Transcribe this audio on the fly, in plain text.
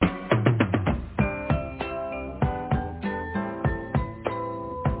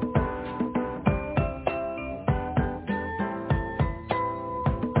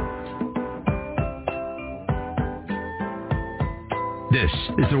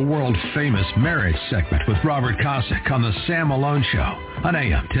is the world-famous marriage segment with Robert Kosick on the Sam Malone Show on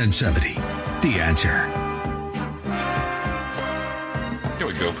AM 1070. The Answer. Here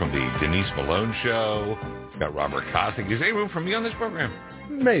we go from the Denise Malone Show. Got Robert Kosick. Is there any room for me on this program?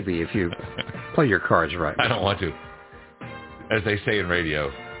 Maybe, if you play your cards right. I don't want to. As they say in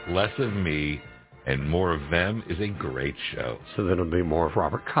radio, less of me and more of them is a great show. So then it'll be more of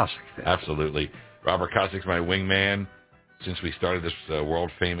Robert Kosick then. Absolutely. Robert Kosick's my wingman. Since we started this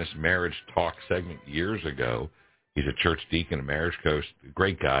world-famous marriage talk segment years ago, he's a church deacon, a marriage coach,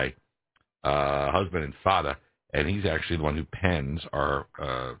 great guy, husband and father, and he's actually the one who pens our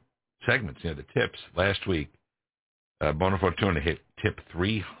segments, the tips. Last week, Bona Fortuna hit tip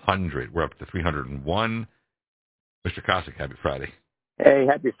 300. We're up to 301. Mr. Kosick, happy Friday. Hey,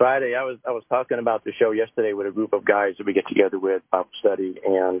 happy Friday. I was talking about the show yesterday with a group of guys that we get together with, Bible study,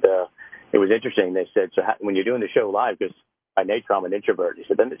 and it was interesting. They said, so when you're doing the show live, because by nature I'm an introvert, he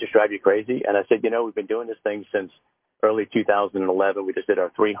said, doesn't it just drive you crazy? And I said, we've been doing this thing since early 2011. We just did our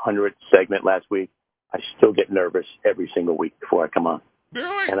 300th segment last week. I still get nervous every single week before I come on.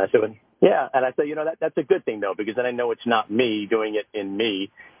 Really? And I said, yeah. And I said, that's a good thing, though, because then I know it's not me doing it in me.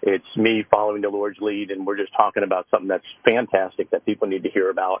 It's me following the Lord's lead, and we're just talking about something that's fantastic that people need to hear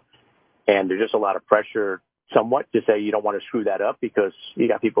about. And there's just a lot of pressure somewhat to say you don't want to screw that up because you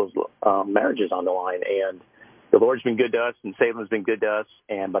got people's marriages on the line. And the Lord's been good to us, and Salem's been good to us.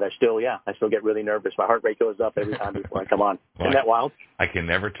 But I still get really nervous. My heart rate goes up every time before I come on. Well, Isn't that wild? I can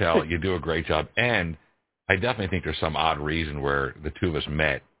never tell. You do a great job. And I definitely think there's some odd reason where the two of us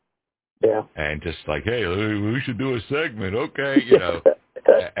met. Yeah. And just like, hey, we should do a segment, okay,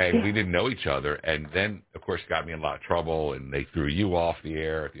 and we didn't know each other. And then, of course, got me in a lot of trouble, and they threw you off the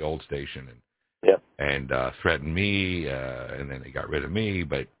air at the old station and threatened me, and then they got rid of me.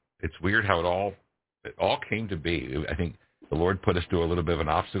 But it's weird how it all came to be. I think the Lord put us through a little bit of an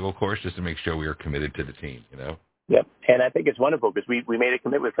obstacle course just to make sure we were committed to the team, Yep. And I think it's wonderful because we made a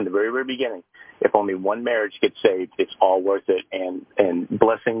commitment from the very, very beginning. If only one marriage gets saved, it's all worth it. And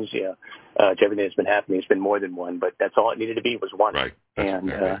blessings, to everything that's been happening, it's been more than one, but that's all it needed to be was one. Right. And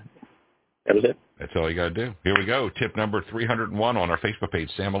that was it. That's all you got to do. Here we go. Tip number 301 on our Facebook page,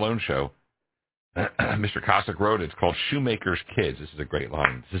 Sam Malone Show. Mr. Kosick wrote it. It's called Shoemaker's Kids. This is a great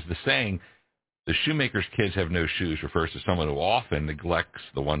line. This is the saying, the shoemaker's kids have no shoes, refers to someone who often neglects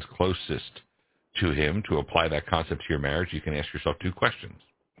the ones closest to him. To apply that concept to your marriage, you can ask yourself two questions.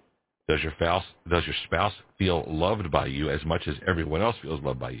 Does your spouse feel loved by you as much as everyone else feels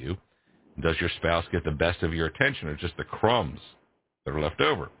loved by you? Does your spouse get the best of your attention or just the crumbs that are left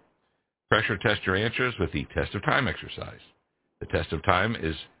over? Pressure test your answers with the test of time exercise. The test of time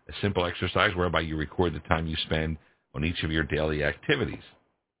is a simple exercise whereby you record the time you spend on each of your daily activities.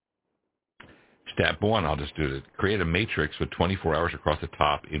 Step one, I'll just do it. Create a matrix with 24 hours across the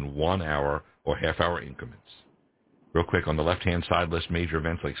top in 1 hour or half-hour increments. Real quick, on the left-hand side, list major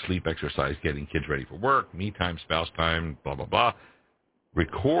events like sleep, exercise, getting kids ready for work, me time, spouse time, blah, blah, blah.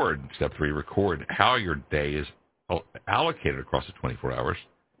 Record, step 3, record how your day is allocated across the 24 hours.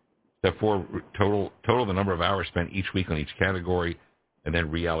 Step 4, total the number of hours spent each week on each category, and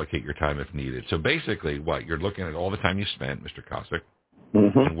then reallocate your time if needed. So basically, you're looking at all the time you spent, Mr. Kosick,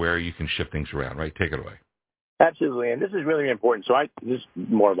 and where you can shift things around, right? Take it away. Absolutely, and this is really important. So this is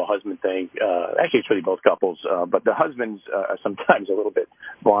more of a husband thing. Actually, it's really both couples, but the husbands are sometimes a little bit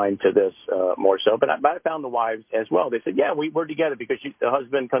blind to this more so. But I found the wives as well. They said, yeah, we're together because the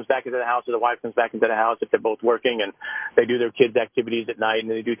husband comes back into the house or the wife comes back into the house if they're both working, and they do their kids' activities at night, and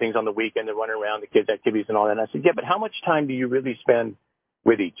then they do things on the weekend. They're running around, the kids' activities and all that. And I said, yeah, but how much time do you really spend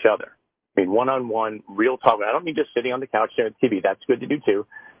with each other? I mean, one-on-one, real talk. I don't mean just sitting on the couch staring at TV. That's good to do too,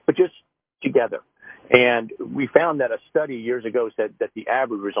 but just together. And we found that a study years ago said that the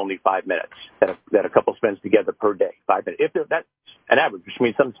average was only 5 minutes that a couple spends together per day, 5 minutes. That's an average, which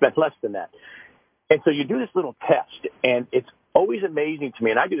means some spend less than that. And so you do this little test, and it's always amazing to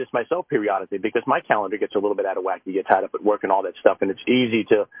me, and I do this myself periodically because my calendar gets a little bit out of whack. You get tied up at work and all that stuff, and it's easy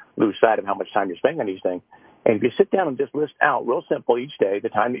to lose sight of how much time you're spending on these things. And if you sit down and just list out real simple each day the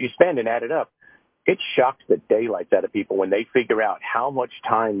time that you spend and add it up, it shocks the daylights out of people when they figure out how much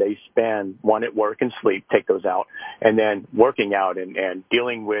time they spend, one, at work and sleep, take those out, and then working out and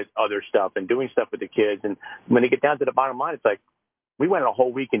dealing with other stuff and doing stuff with the kids. And when they get down to the bottom line, it's like, we went a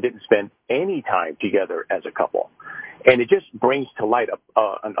whole week and didn't spend any time together as a couple. And it just brings to light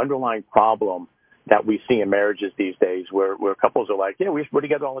an underlying problem that we see in marriages these days where couples are like, yeah, we're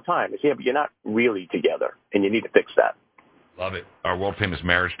together all the time. It's, yeah, but you're not really together, and you need to fix that. Love it. Our world-famous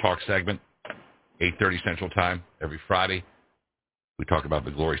marriage talk segment. 8:30 Central Time every Friday. We talk about the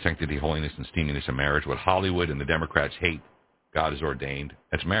glory, sanctity, holiness, and steaminess of marriage, what Hollywood and the Democrats hate God has ordained.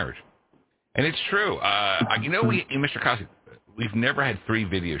 That's marriage. And it's true. Mr. Cossack, we've never had 3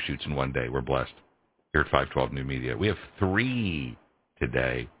 video shoots in one day. We're blessed here at 512 New Media. We have 3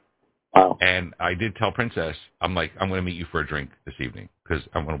 today. Wow. And I did tell Princess, I'm like, I'm going to meet you for a drink this evening because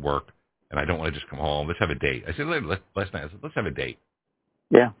I'm going to work and I don't want to just come home. Let's have a date. I said, last night, let's have a date.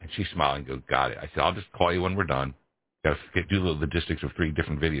 Yeah. And she smiled and goes, got it. I said, I'll just call you when we're done. Got to do the logistics of 3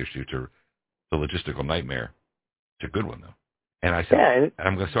 different video shoots or the logistical nightmare. It's a good one, though. And I said,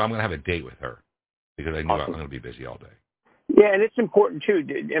 I'm going to have a date with her because I knew I'm going to be busy all day. Yeah, and it's important, too.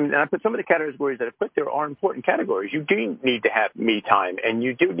 And I put some of the categories that I put there are important categories. You do need to have me time, and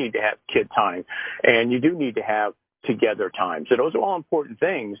you do need to have kid time, and you do need to have together time. So those are all important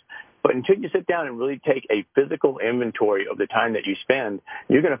things. But until you sit down and really take a physical inventory of the time that you spend,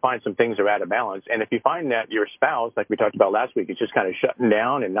 you're going to find some things are out of balance. And if you find that your spouse, like we talked about last week, is just kind of shutting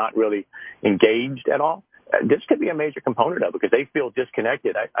down and not really engaged at all, this could be a major component of it because they feel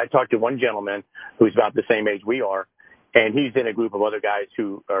disconnected. I talked to one gentleman who's about the same age we are, and he's in a group of other guys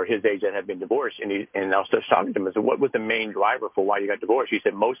who are his age that have been divorced. And I was just talking to him. I said, what was the main driver for why you got divorced? He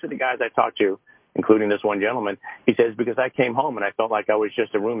said, most of the guys I talked to, including this one gentleman, he says, because I came home and I felt like I was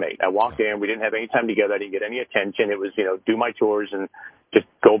just a roommate. I walked in, we didn't have any time together. I didn't get any attention. It was, do my chores and just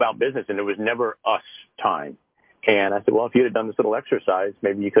go about business. And there was never us time. And I said, well, if you'd have done this little exercise,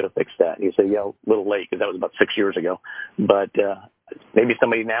 maybe you could have fixed that. And he said, yeah, a little late because that was about 6 years ago. But maybe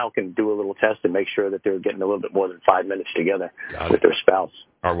somebody now can do a little test and make sure that they're getting a little bit more than 5 minutes together with their spouse.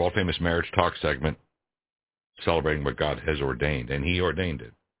 Our world-famous marriage talk segment, celebrating what God has ordained, and he ordained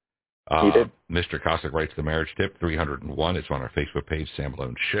it. He did. Mr. Cossack writes the marriage tip, 301. It's on our Facebook page, Sam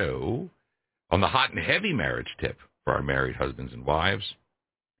Malone Show. On the hot and heavy marriage tip for our married husbands and wives,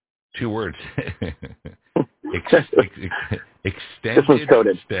 2 words.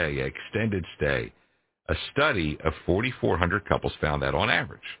 Extended stay. Extended stay. A study of 4,400 couples found that on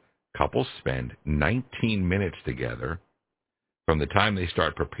average, couples spend 19 minutes together from the time they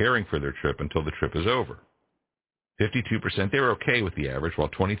start preparing for their trip until the trip is over. 52%, they were okay with the average, while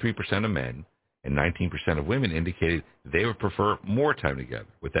 23% of men and 19% of women indicated they would prefer more time together.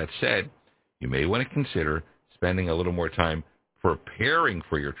 With that said, you may want to consider spending a little more time preparing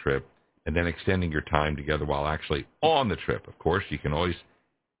for your trip and then extending your time together while actually on the trip. Of course, you can always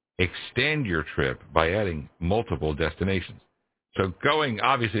extend your trip by adding multiple destinations. So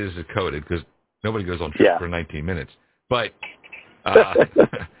obviously this is coded because nobody goes on trip for 19 minutes. But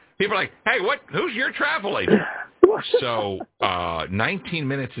people are like, hey, who's your travel agent? So 19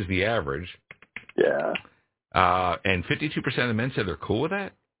 minutes is the average. Yeah. And 52% of the men said they're cool with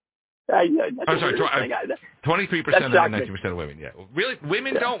that? I'm sorry, 23% of men, 19% of women. Yeah. Really?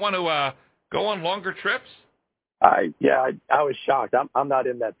 Women don't want to go on longer trips? I was shocked. I'm not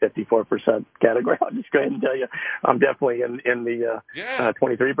in that 54% category. I'll just go ahead and tell you, I'm definitely in the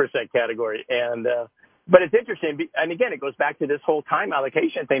 23% category. And but it's interesting, and again, it goes back to this whole time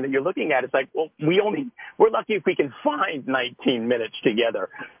allocation thing that you're looking at. It's like, well, we're lucky if we can find 19 minutes together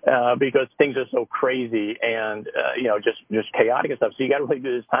because things are so crazy and just chaotic and stuff. So you got to really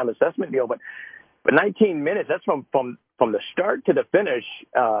do this time assessment deal. But 19 minutes, that's from the start to the finish.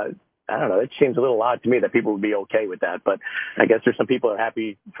 I don't know. It seems a little odd to me that people would be okay with that, but I guess there's some people that are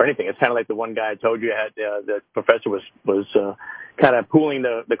happy for anything. It's kind of like the one guy I told you had the professor was kind of pooling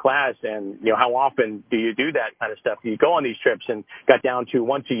the class, and how often do you do that kind of stuff? You go on these trips and got down to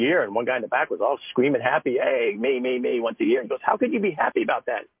once a year, and one guy in the back was all screaming happy, hey, me, once a year. And he goes, how could you be happy about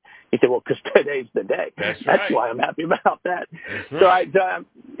that? He said, well, because today's the day. That's why I'm happy about that. So I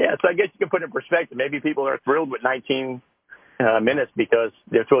guess you can put it in perspective. Maybe people are thrilled with 19 minutes because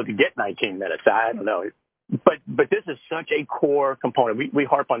they're thrilled to get 19 minutes. I don't know. But this is such a core component. We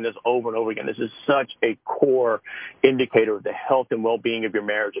harp on this over and over again. This is such a core indicator of the health and well-being of your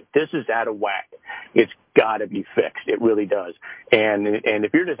marriage. If this is out of whack, it's got to be fixed. It really does. And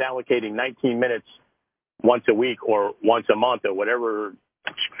if you're just allocating 19 minutes once a week or once a month or whatever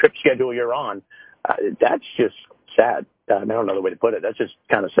trip schedule you're on, that's just sad. I don't know the way to put it. That's just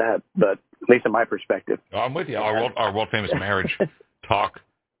kind of sad, but at least in my perspective. I'm with you. Our world-famous marriage talk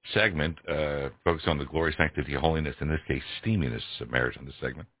segment focused on the glory, sanctity, holiness, in this case, steaminess of marriage in this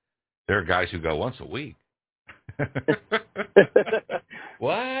segment. There are guys who go once a week.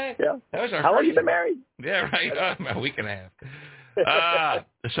 What? Yeah. That was our How long have you been married? Yeah, right. A week and a half.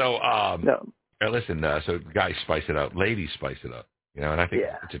 Listen, so guys spice it up. Ladies spice it up. And I think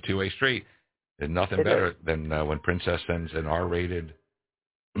it's a two-way street. There's nothing better than when Princess sends an R-rated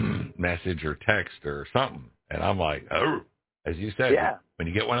message or text or something. And I'm like, oh, as you said, when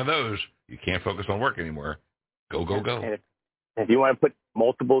you get one of those, you can't focus on work anymore. Go. And if you want to put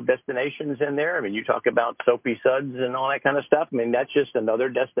multiple destinations in there. I mean, you talk about Soapy Suds and all that kind of stuff. I mean, that's just another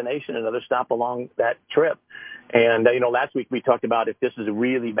destination, another stop along that trip. And, last week we talked about if this is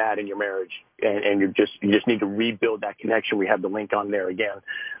really bad in your marriage and you just need to rebuild that connection. We have the link on there again.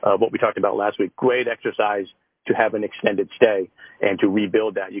 What we talked about last week, great exercise to have an extended stay and to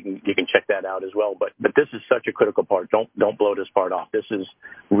rebuild that. You can check that out as well. But this is such a critical part. Don't blow this part off. This is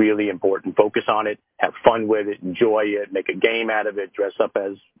really important. Focus on it. Have fun with it. Enjoy it. Make a game out of it. Dress up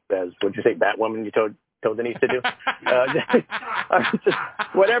as what'd you say, Batwoman? You told Denise to do. Just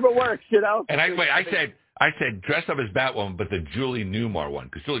whatever works, And I said dress up as Batwoman, but the Julie Newmar one,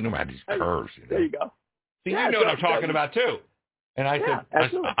 because Julie Newmar had these curves. There you go. See, you know what I'm talking about too. And I said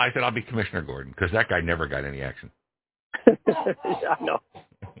I'll be Commissioner Gordon because that guy never got any action. I know.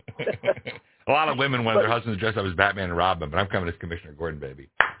 A lot of women want their husbands to dress up as Batman and Robin, but I'm coming as Commissioner Gordon, baby.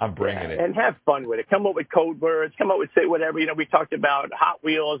 I'm bringing it. And have fun with it. Come up with code words. Come up with say whatever. We talked about Hot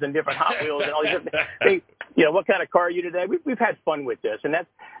Wheels and different Hot Wheels and all these different things. What kind of car are you today? We've had fun with this, and that's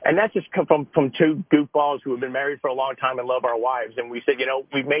just come from two goofballs who have been married for a long time and love our wives. And we said,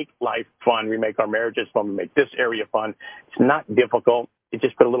 we make life fun. We make our marriages fun. We make this area fun. It's not difficult. You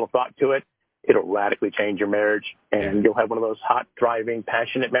just put a little thought to it. It'll radically change your marriage, and you'll have one of those hot, driving,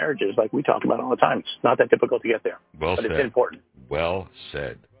 passionate marriages like we talk about all the time. It's not that difficult to get there, but it's important. Well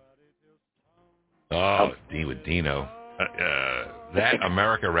said. Oh, with Dino. That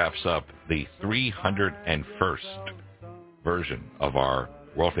America wraps up the 301st version of our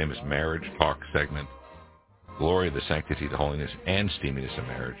world-famous marriage talk segment, Glory, the Sanctity, the Holiness, and Steaminess of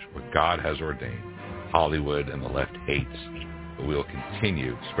Marriage, what God has ordained. Hollywood and the left hates. But we will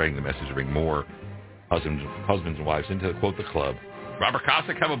continue spreading the message to bring more husbands and wives into, quote, the club. Robert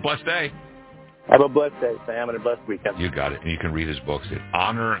Kosick, have a blessed day. Have a blessed day, Sam, and a blessed weekend. You got it. And you can read his books at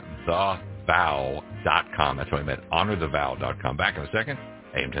honorthevow.com. That's what I meant, honorthevow.com. Back in a second,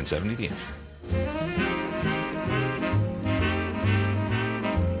 AM 1070, The Answer.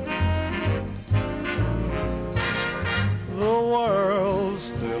 The world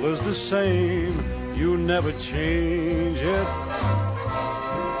still is the same. You never change it.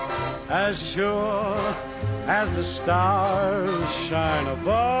 As sure as the stars shine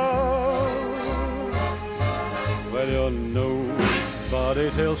above. Well, you're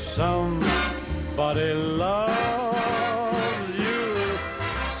nobody till somebody loves you.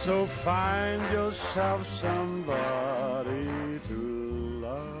 So find yourself somebody